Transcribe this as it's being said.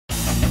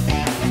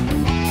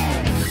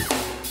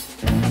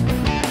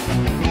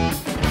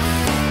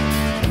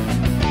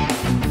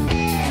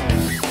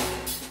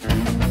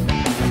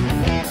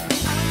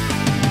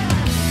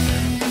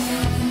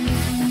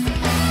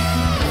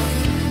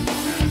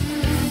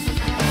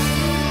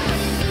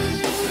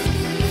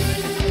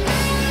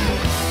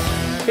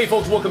Hey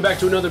folks, welcome back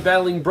to another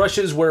Battling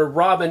Brushes, where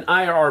Rob and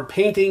I are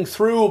painting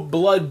through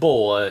Blood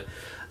Bowl,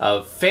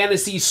 a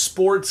fantasy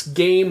sports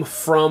game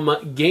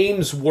from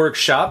Games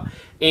Workshop.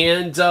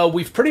 And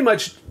we've pretty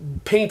much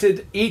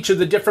painted each of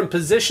the different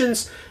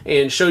positions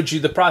and showed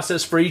you the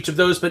process for each of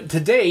those. But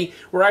today,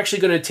 we're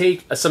actually going to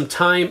take some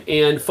time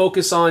and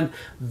focus on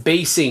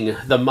basing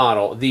the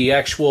model, the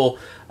actual,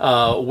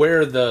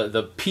 where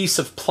the piece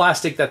of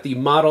plastic that the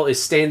model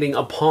is standing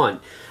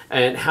upon,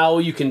 and how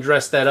you can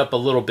dress that up a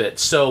little bit.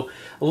 So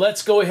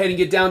let's go ahead and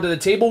get down to the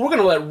table. We're going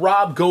to let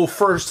Rob go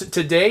first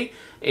today,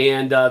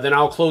 and then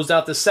I'll close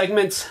out the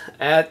segment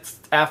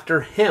after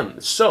him.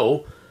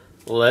 So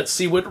let's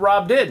see what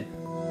Rob did.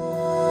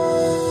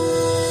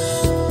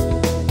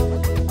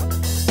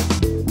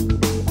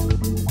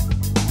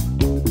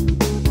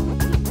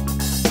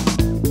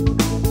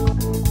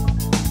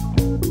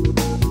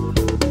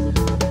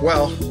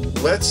 Well,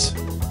 let's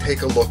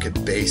take a look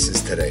at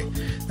bases today.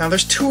 Now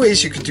there's two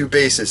ways you can do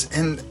bases,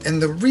 and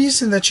the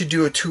reason that you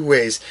do it two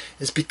ways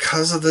is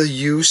because of the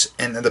use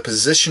and the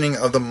positioning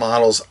of the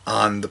models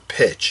on the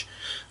pitch.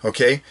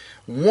 Okay,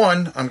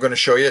 one, I'm going to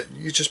show you,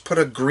 you just put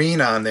a green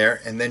on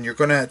there, and then you're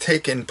going to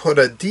take and put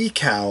a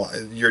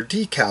decal,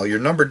 your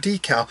number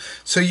decal,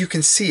 so you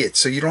can see it,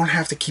 so you don't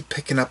have to keep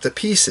picking up the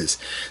pieces.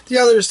 The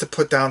other is to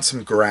put down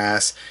some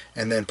grass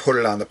and then put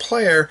it on the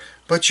player,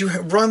 but you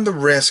run the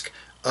risk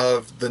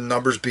of the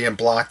numbers being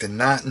blocked and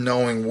not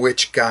knowing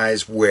which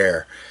guy's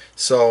where.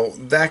 So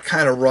that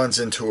kind of runs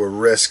into a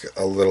risk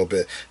a little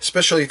bit,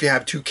 especially if you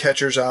have two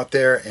catchers out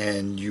there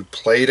and you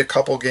played a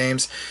couple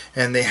games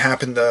and they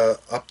happen to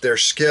up their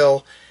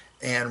skill,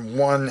 and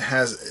one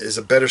is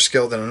a better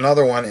skill than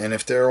another one, and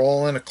if they're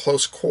all in a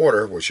close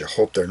quarter, which you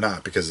hope they're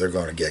not because they're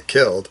going to get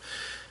killed,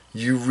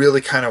 you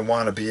really kind of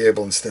want to be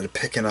able, instead of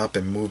picking up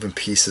and moving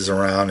pieces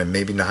around and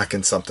maybe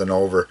knocking something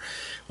over,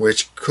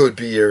 which could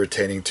be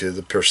irritating to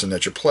the person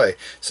that you play.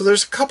 So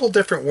there's a couple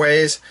different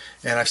ways,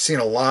 and I've seen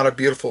a lot of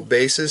beautiful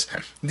bases.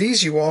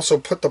 These, you also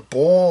put the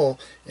ball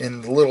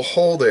in the little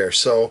hole there,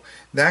 so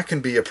that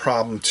can be a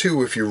problem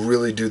too if you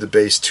really do the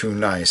base too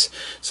nice.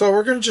 So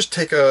we're going to just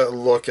take a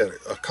look at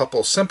a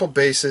couple simple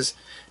bases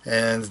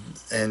and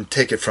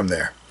take it from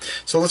there.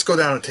 So let's go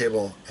down the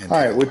table. And all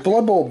right, with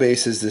Blood Bowl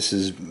bases, this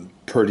is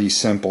pretty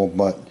simple,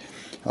 but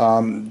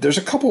there's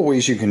a couple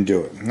ways you can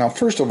do it. Now,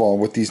 first of all,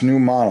 with these new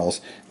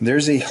models,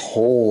 there's a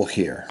hole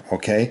here,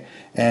 okay?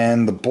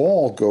 And the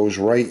ball goes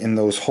right in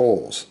those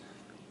holes,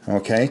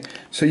 okay?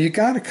 So you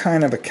got to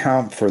kind of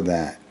account for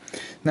that.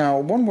 Now,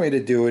 one way to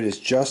do it is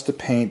just to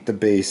paint the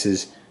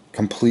bases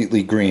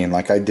completely green,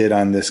 like I did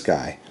on this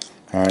guy,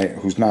 all right,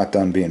 who's not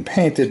done being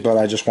painted, but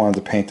I just wanted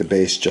to paint the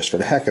base just for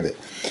the heck of it.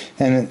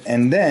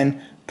 And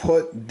then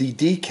put the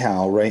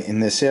decal right in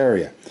this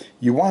area.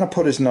 You want to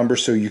put his number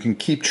so you can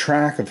keep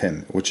track of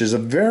him, which is a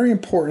very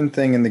important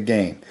thing in the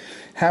game.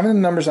 Having the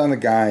numbers on the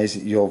guys,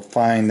 you'll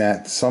find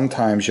that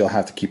sometimes you'll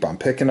have to keep on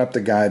picking up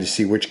the guy to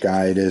see which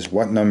guy it is,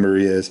 what number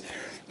he is,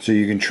 so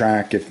you can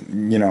track if,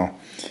 you know,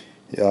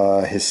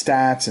 his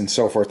stats and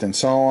so forth and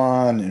so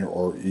on,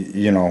 or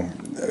you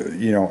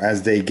know,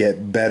 as they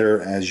get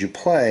better as you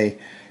play,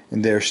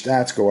 and their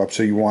stats go up,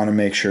 so you want to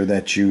make sure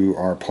that you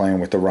are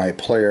playing with the right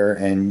player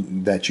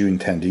and that you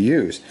intend to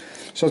use.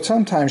 So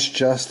sometimes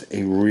just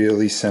a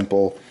really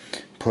simple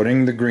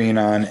putting the green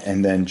on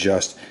and then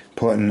just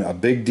putting a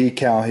big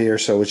decal here,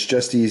 so it's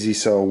just easy,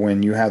 so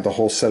when you have the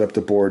whole set up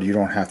the board, you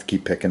don't have to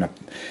keep picking up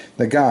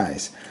the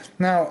guys.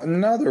 Now,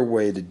 another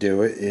way to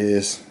do it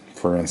is,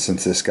 for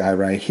instance, this guy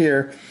right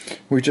here,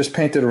 we just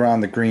painted around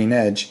the green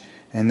edge.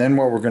 And then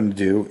what we're going to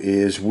do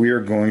is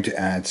we're going to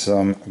add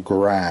some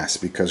grass,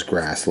 because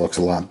grass looks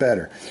a lot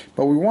better.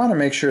 But we want to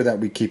make sure that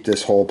we keep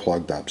this hole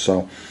plugged up.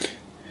 So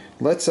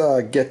let's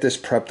get this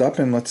prepped up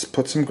and let's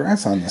put some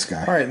grass on this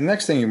guy. Alright, the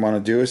next thing you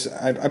want to do is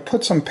I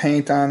put some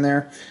paint on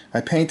there.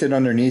 I painted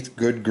underneath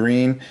good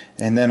green,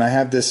 and then I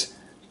have this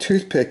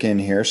toothpick in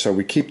here so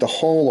we keep the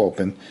hole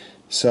open.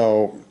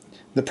 So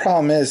the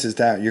problem is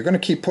that you're going to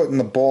keep putting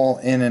the ball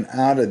in and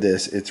out of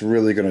this. It's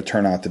really going to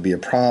turn out to be a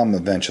problem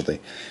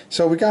eventually.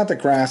 So we got the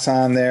grass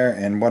on there,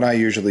 and what I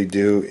usually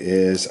do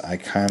is I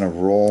kind of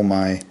roll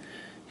my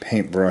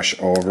paintbrush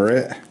over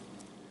it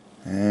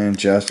and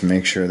just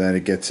make sure that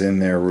it gets in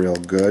there real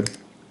good.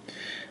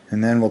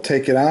 And then we'll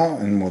take it out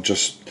and we'll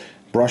just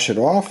brush it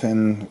off,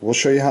 and we'll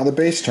show you how the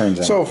base turns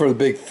out. So for the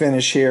big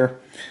finish here,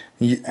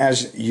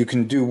 as you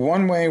can do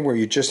one way where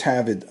you just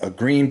have it a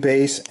green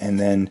base and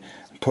then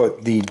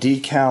put the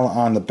decal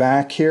on the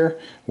back here,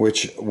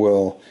 which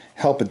will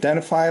help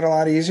identify it a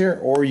lot easier,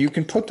 or you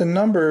can put the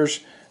numbers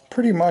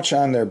pretty much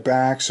on their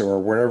backs or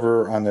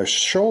wherever on their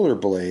shoulder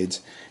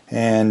blades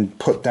and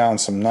put down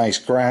some nice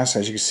grass.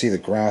 As you can see, the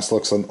grass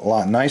looks a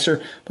lot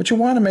nicer, but you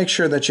want to make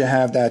sure that you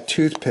have that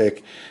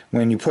toothpick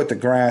when you put the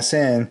grass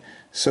in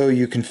so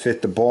you can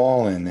fit the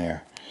ball in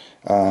there.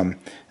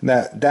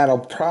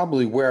 That'll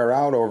probably wear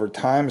out over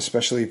time,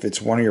 especially if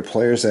it's one of your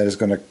players that is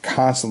going to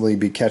constantly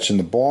be catching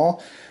the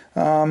ball.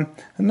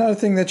 Another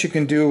thing that you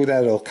can do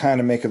that'll kind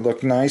of make it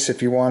look nice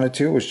if you wanted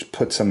to is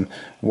put some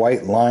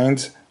white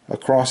lines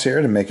across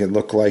here to make it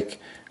look like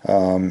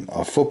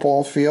a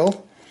football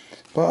feel.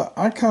 But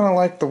I kind of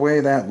like the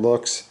way that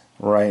looks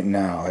right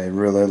now. It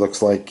really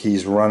looks like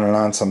he's running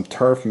on some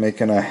turf,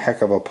 making a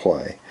heck of a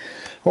play.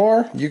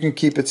 Or you can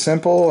keep it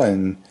simple,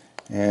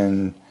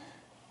 and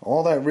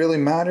all that really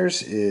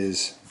matters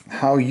is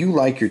how you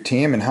like your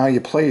team and how you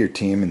play your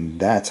team, and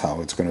that's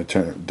how it's going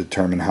to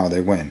determine how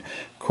they win.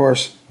 Of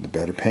course, the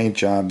better paint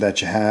job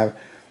that you have,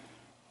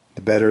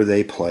 the better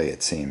they play,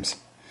 it seems.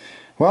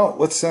 Well,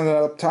 let's send it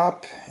up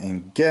top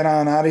and get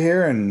on out of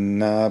here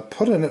and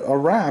put a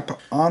wrap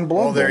on Blood Bowl.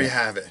 Well, there you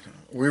have it.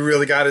 We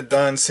really got it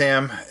done,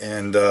 Sam,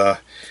 and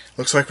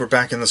looks like we're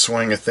back in the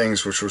swing of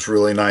things, which was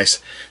really nice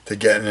to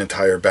get an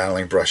entire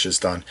battling brushes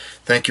done.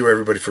 Thank you,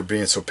 everybody, for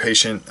being so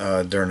patient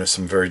during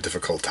some very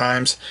difficult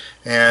times,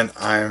 and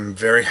I'm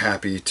very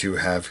happy to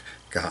have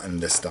gotten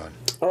this done.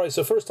 All right,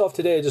 so first off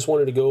today, I just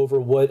wanted to go over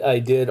what I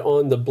did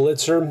on the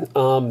Blitzer.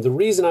 The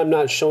reason I'm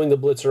not showing the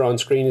Blitzer on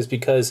screen is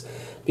because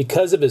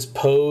of his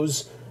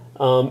pose.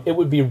 It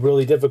would be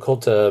really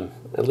difficult to,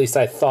 at least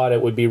I thought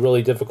it would be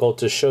really difficult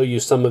to show you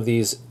some of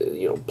these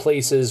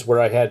places where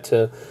I had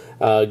to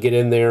get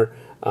in there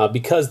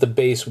because the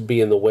base would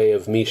be in the way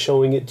of me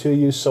showing it to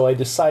you. So I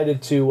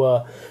decided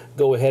to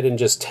go ahead and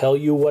just tell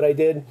you what I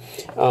did.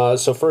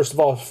 So first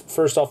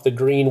off, the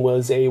green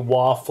was a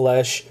Wa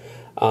Flesh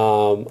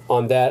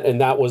on that, and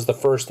that was the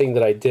first thing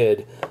that I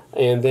did.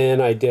 And then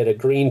I did a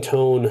green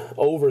tone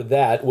over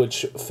that,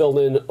 which filled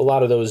in a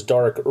lot of those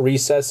dark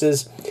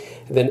recesses.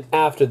 And then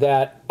after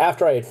that,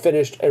 after I had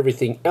finished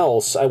everything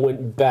else, I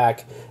went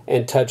back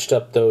and touched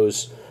up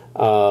those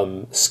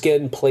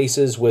skin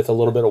places with a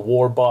little bit of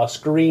War Boss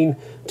green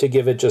to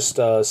give it just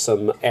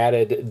some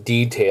added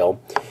detail.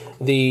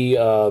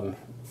 The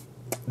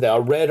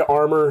red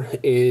armor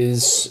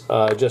is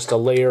just a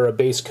layer, a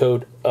base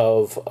coat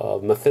of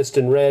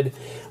Mephiston red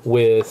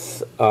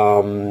with,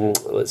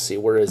 let's see,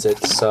 where is it?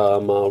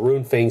 Some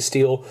Runefang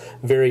steel,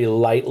 very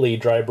lightly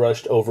dry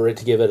brushed over it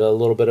to give it a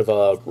little bit of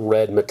a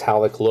red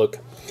metallic look.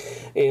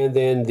 And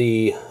then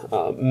the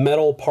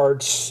metal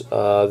parts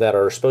that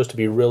are supposed to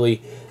be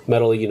really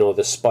metal,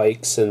 the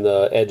spikes and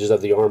the edges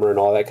of the armor and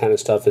all that kind of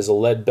stuff, is a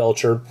lead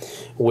belcher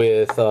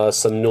with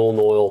some Null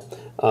Oil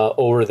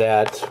over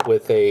that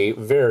with a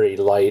very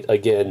light,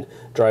 again,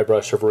 dry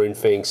brush of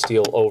Runefang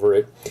steel over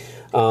it.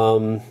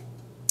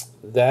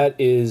 That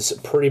is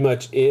pretty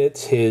much it.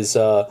 His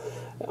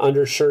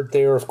undershirt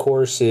there, of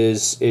course,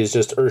 is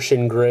just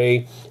Urshan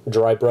gray,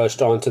 dry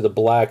brushed onto the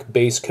black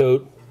base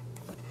coat.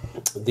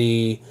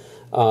 The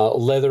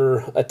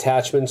leather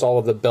attachments, all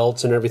of the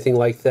belts and everything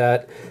like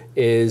that,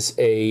 is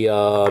a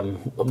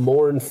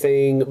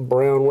Mournfang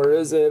brown. Where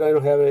is it? I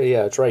don't have it.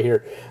 Yeah, it's right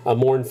here. A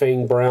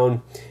Mournfang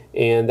brown,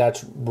 and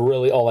that's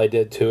really all I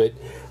did to it.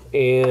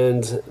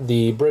 And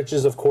the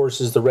breeches, of course,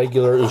 is the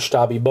regular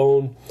Ustabi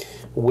bone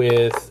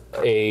with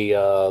a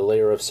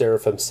layer of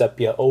Seraphim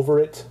sepia over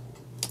it.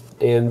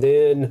 And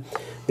then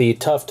the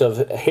tuft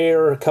of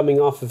hair coming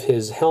off of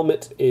his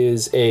helmet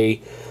is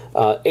a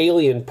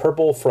alien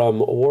purple from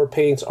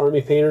Warpaint's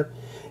Army Painter.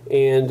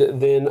 And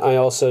then I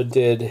also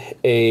did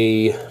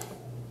a,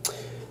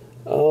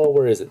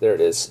 where is it? There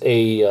it is.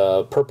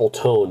 A purple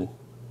tone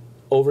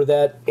over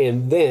that.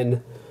 And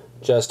then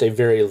just a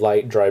very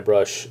light dry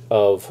brush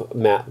of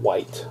matte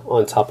white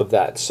on top of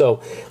that.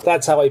 So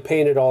that's how I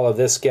painted all of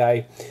this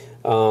guy.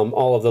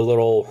 All of the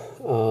little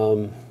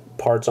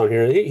parts on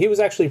here. He was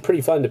actually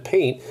pretty fun to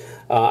paint.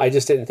 I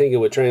just didn't think it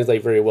would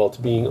translate very well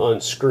to being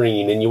on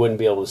screen, and you wouldn't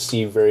be able to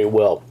see very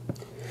well.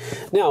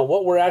 Now,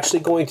 what we're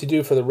actually going to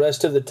do for the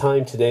rest of the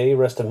time today,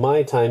 rest of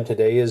my time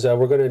today, is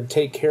we're going to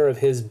take care of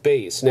his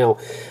base. Now,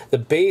 the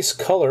base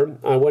color,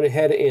 I went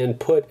ahead and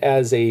put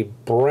as a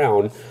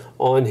brown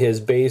on his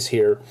base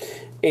here.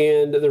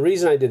 And the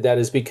reason I did that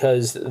is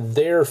because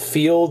their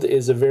field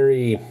is a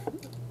very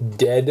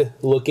dead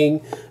looking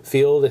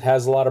field. It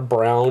has a lot of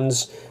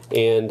browns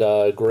and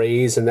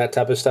grays and that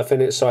type of stuff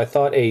in it. So I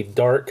thought a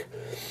dark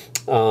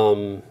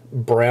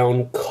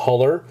brown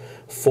color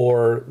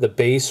for the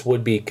base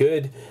would be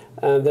good.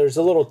 There's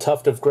a little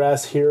tuft of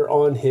grass here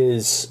on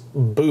his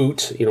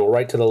boot,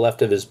 right to the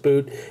left of his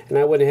boot, and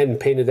I went ahead and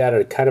painted that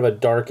a kind of a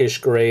darkish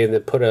gray and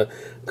then put a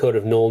coat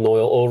of Null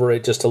Oil over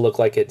it just to look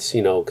like it's,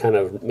 kind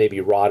of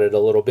maybe rotted a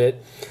little bit.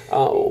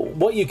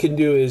 What you can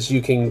do is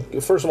you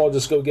can, first of all,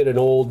 just go get an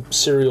old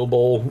cereal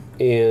bowl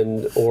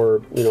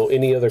or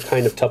any other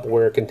kind of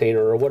Tupperware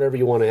container or whatever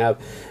you want to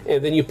have,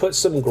 and then you put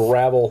some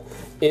gravel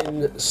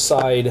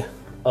inside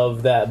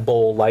of that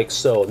bowl like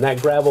so. And that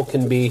gravel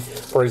can be,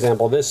 for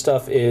example, this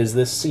stuff is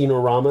this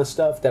Scenorama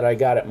stuff that I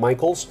got at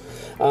Michael's.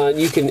 And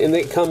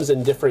it comes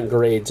in different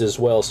grades as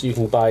well, so you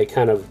can buy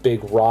kind of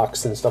big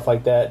rocks and stuff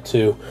like that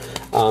to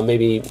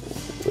maybe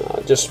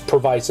just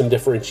provide some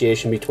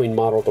differentiation between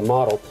model to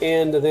model.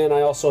 And then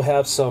I also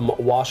have some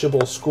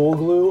washable school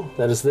glue.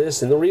 That is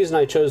this, and the reason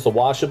I chose the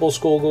washable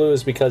school glue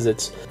is because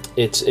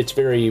it's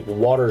very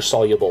water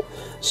soluble.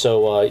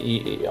 So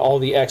all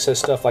the excess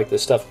stuff, like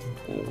the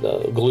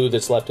glue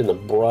that's left in the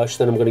brush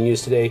that I'm going to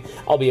use today,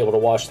 I'll be able to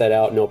wash that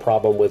out no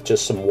problem with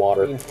just some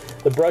water.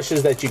 The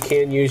brushes that you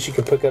can use, you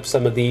can pick up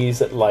some of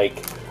these at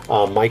like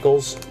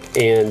Michael's.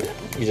 and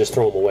you just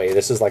throw them away.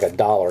 This is like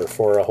 $1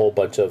 for a whole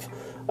bunch of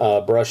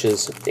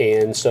brushes,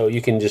 and so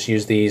you can just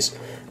use these,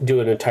 do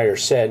an entire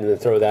set, and then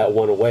throw that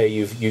one away.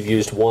 You've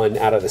used 1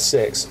 out of the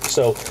 6,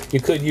 so you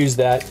could use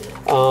that.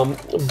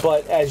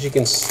 But as you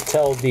can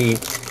tell,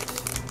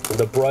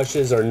 the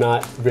brushes are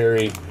not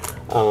very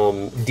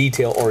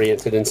detail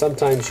oriented, and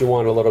sometimes you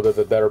want a little bit of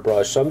a better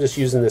brush. So I'm just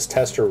using this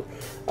tester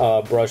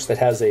brush that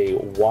has a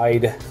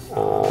wide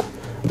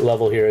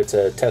level here. It's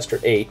a tester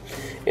 8,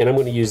 and I'm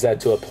going to use that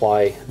to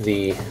apply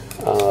the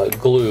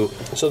glue.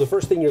 So the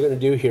first thing you're going to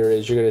do here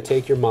is you're going to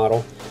take your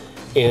model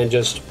and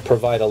just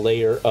provide a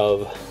layer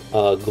of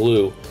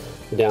glue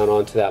down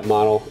onto that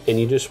model, and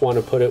you just want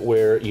to put it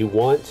where you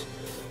want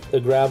the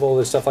gravel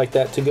and stuff like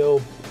that to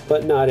go,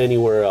 but not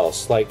anywhere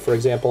else. Like, for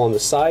example, on the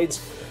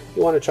sides,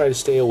 you want to try to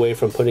stay away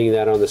from putting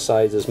that on the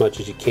sides as much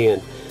as you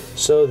can,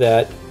 so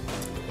that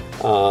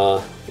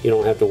you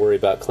don't have to worry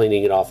about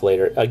cleaning it off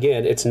later.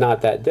 Again, it's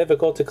not that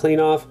difficult to clean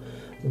off,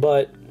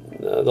 but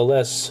the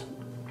less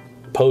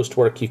post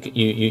work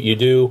you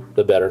do,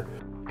 the better.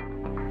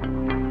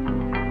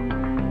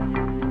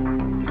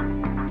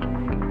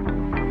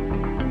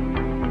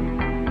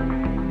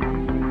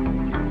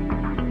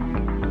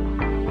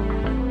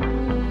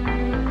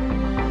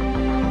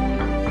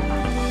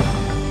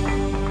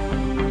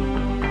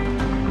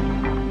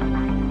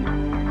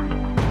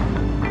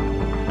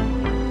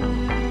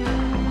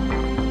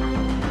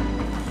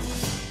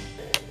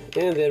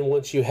 And then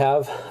once you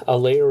have a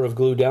layer of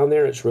glue down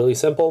there, it's really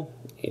simple.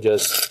 You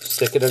just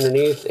stick it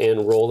underneath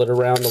and roll it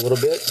around a little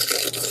bit,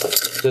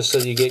 just so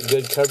you get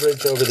good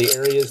coverage over the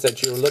areas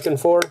that you're looking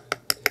for.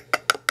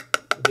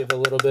 Give a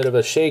little bit of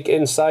a shake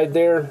inside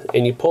there,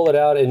 and you pull it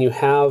out, and you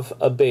have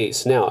a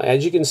base. Now,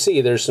 as you can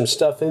see, there's some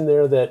stuff in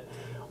there that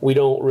we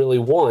don't really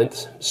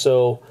want.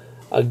 So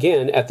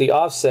again, at the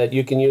offset,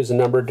 you can use a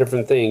number of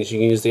different things. You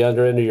can use the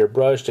under end of your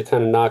brush to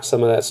kind of knock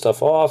some of that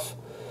stuff off,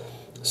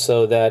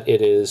 so that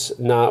it is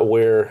not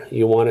where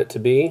you want it to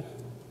be.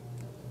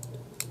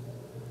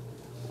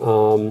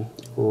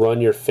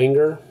 Run your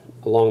finger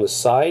along the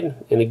side,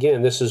 and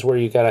again, this is where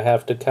you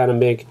have to kind of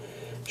make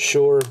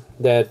sure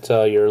that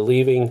you're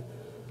leaving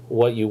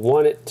what you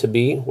want it to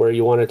be, where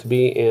you want it to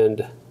be,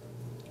 and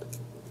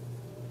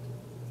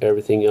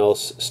everything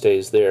else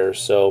stays there.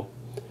 So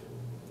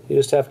you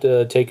just have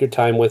to take your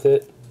time with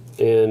it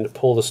and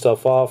pull the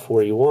stuff off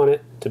where you want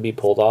it to be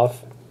pulled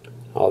off.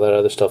 All that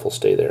other stuff will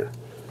stay there.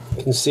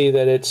 You can see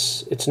that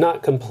it's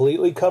not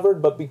completely covered,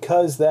 but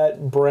because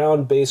that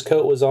brown base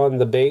coat was on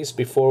the base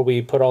before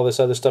we put all this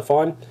other stuff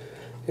on,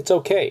 it's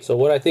okay. So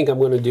what I think I'm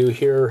going to do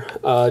here,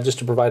 just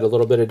to provide a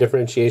little bit of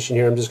differentiation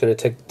here, I'm just going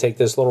to take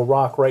this little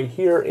rock right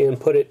here and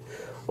put it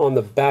on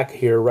the back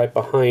here, right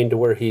behind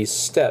where he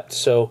stepped.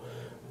 So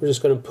we're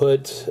just going to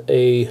put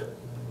a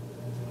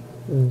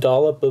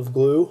dollop of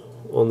glue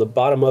on the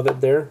bottom of it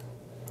there,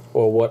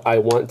 or what I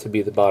want to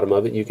be the bottom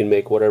of it. You can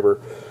make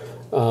whatever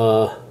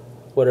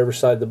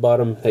side the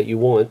bottom that you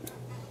want,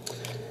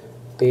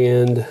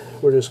 and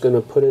we're just going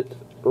to put it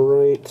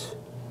right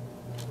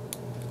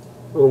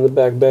on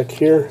the back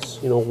here.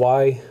 You know,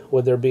 why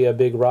would there be a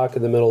big rock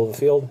in the middle of the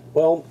field?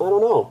 Well, I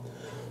don't know,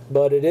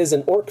 but it is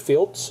an orc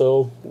field,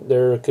 so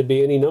there could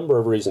be any number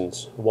of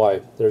reasons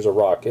why there's a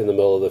rock in the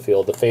middle of the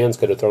field. The fans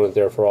could have thrown it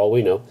there for all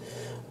we know,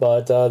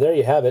 but there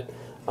you have it.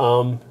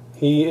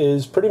 He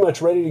is pretty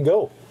much ready to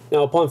go.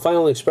 Now, upon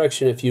final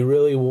inspection, if you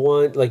really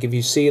want, like if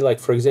you see, like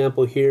for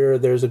example here,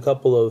 there's a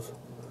couple of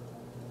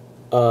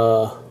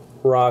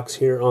rocks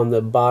here on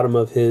the bottom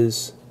of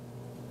his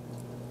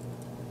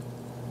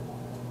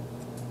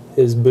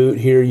boot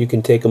here. You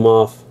can take them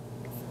off.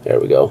 There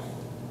we go.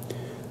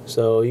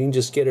 So you can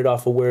just get it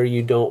off of where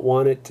you don't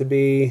want it to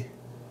be.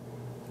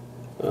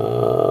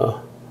 I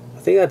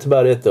think that's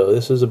about it, though.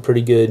 This is a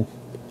pretty good.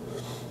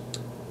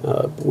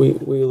 We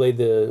laid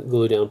the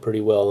glue down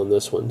pretty well on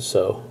this one,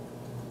 so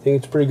I think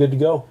it's pretty good to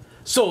go.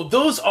 So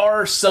those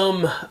are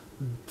some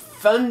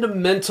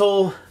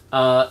fundamental,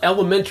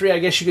 elementary, I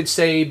guess you could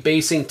say,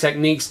 basing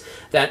techniques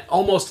that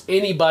almost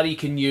anybody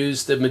can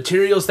use. The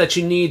materials that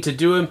you need to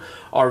do them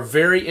are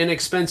very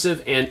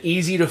inexpensive and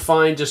easy to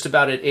find just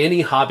about at any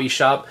hobby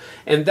shop.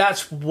 And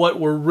that's what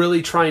we're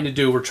really trying to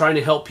do. We're trying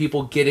to help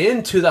people get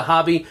into the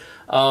hobby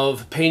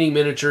of painting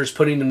miniatures,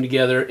 putting them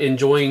together,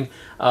 enjoying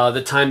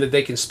the time that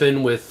they can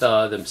spend with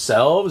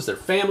themselves, their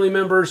family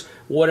members,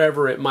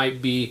 whatever it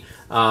might be,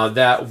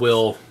 that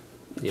will,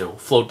 you know,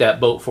 float that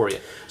boat for you.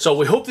 So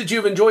we hope that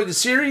you've enjoyed the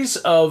series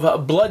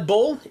of Blood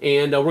Bowl,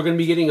 and we're going to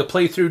be getting a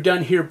playthrough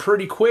done here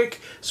pretty quick,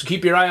 so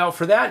keep your eye out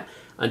for that.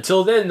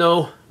 Until then,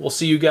 though, we'll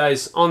see you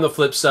guys on the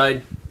flip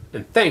side,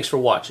 and thanks for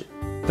watching.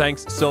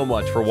 Thanks so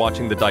much for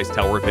watching the Dice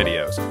Tower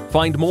videos.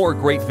 Find more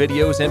great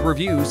videos and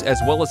reviews,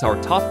 as well as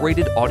our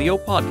top-rated audio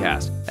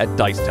podcast at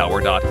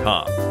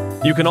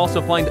Dicetower.com. You can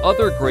also find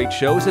other great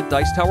shows at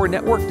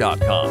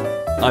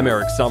DicetowerNetwork.com. I'm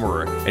Eric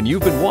Summerer, and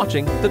you've been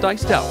watching The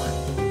Dice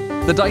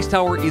Tower. The Dice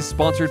Tower is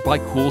sponsored by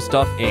Cool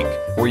Stuff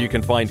Inc., where you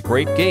can find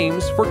great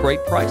games for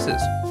great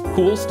prices.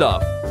 Cool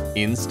stuff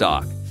in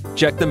stock.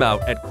 Check them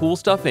out at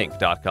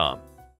CoolStuffInc.com.